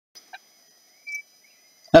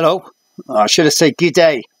Hello, or should I say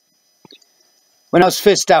g'day. When I was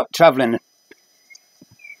first out travelling,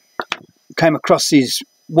 came across these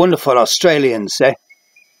wonderful Australians. You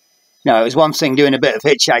know, it was one thing doing a bit of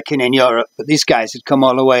hitchhiking in Europe, but these guys had come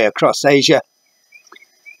all the way across Asia,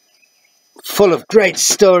 full of great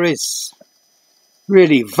stories,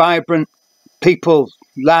 really vibrant people,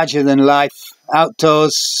 larger than life,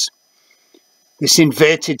 outdoors, this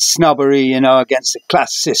inverted snobbery, you know, against the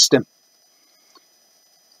class system.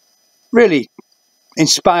 Really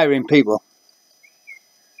inspiring people.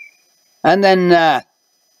 And then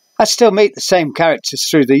I still meet the same characters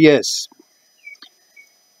through the years.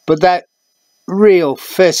 But that real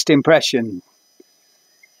first impression,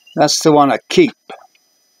 that's the one I keep.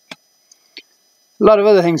 A lot of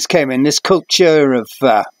other things came in. This culture of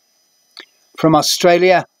from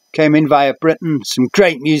Australia came in via Britain. Some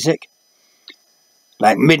great music,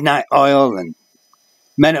 like Midnight Oil and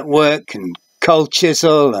Men at Work and Cold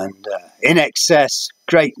Chisel and In Excess.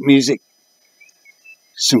 Great music.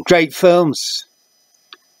 Some great films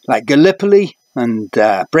like Gallipolli and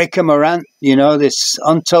Breaker Morant. You know, this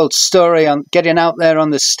untold story on getting out there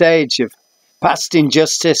on the stage of past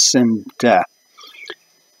injustice and,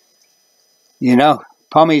 you know,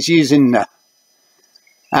 pommies using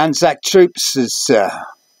Anzac troops as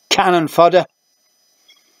cannon fodder.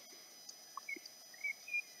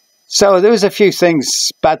 So there was a few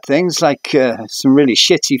things, bad things, like some really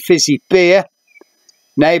shitty fizzy beer.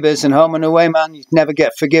 Neighbours and home and away, man, you'd never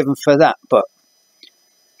get forgiven for that. But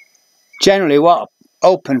generally, what an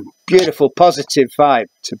open, beautiful, positive vibe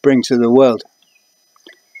to bring to the world.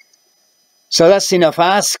 So that's enough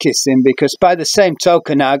ass kissing, because by the same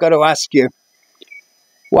token now, I've got to ask you,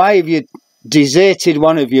 why have you deserted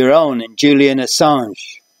one of your own in Julian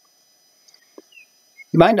Assange?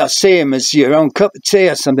 You might not see him as your own cup of tea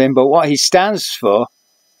or something, but what he stands for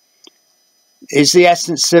is the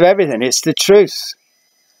essence of everything. It's the truth.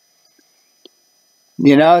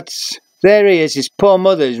 You know, there he is, his poor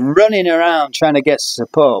mother's running around trying to get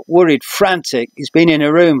support, worried, frantic. He's been in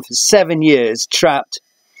a room for 7 years, trapped.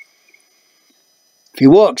 If he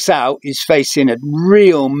walks out, he's facing a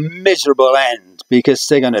real miserable end, because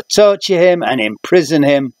they're going to torture him and imprison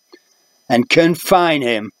him and confine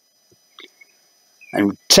him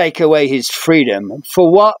and take away his freedom.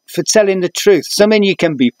 For what? For telling the truth. Something you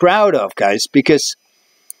can be proud of, guys, because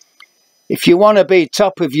if you want to be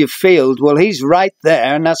top of your field, well, he's right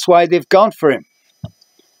there, and that's why they've gone for him.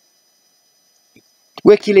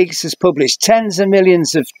 WikiLeaks has published tens of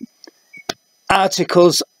millions of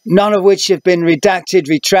articles, none of which have been redacted,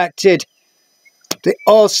 retracted. They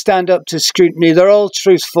all stand up to scrutiny. They're all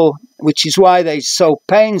truthful, which is why they so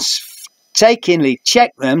painstakingly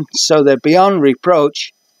check them so they're beyond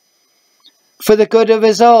reproach for the good of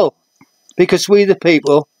us all, because we the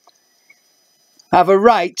people have a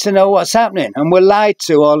right to know what's happening, and we're lied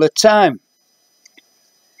to all the time.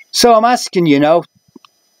 So I'm asking you now,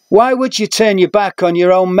 why would you turn your back on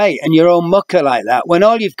your own mate and your own mucker like that, when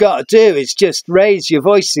all you've got to do is just raise your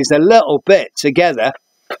voices a little bit together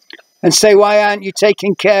and say, why aren't you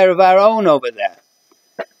taking care of our own over there?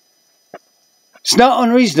 It's not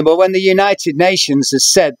unreasonable when the United Nations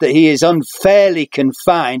has said that he is unfairly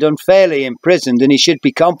confined, unfairly imprisoned, and he should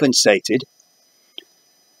be compensated.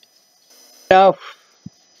 Now,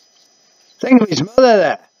 think of his mother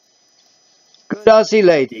there. Good Aussie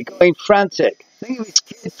lady, going frantic. Think of his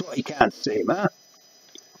kids, what he can't see, man.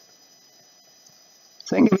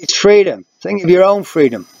 Think of his freedom. Think of your own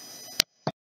freedom.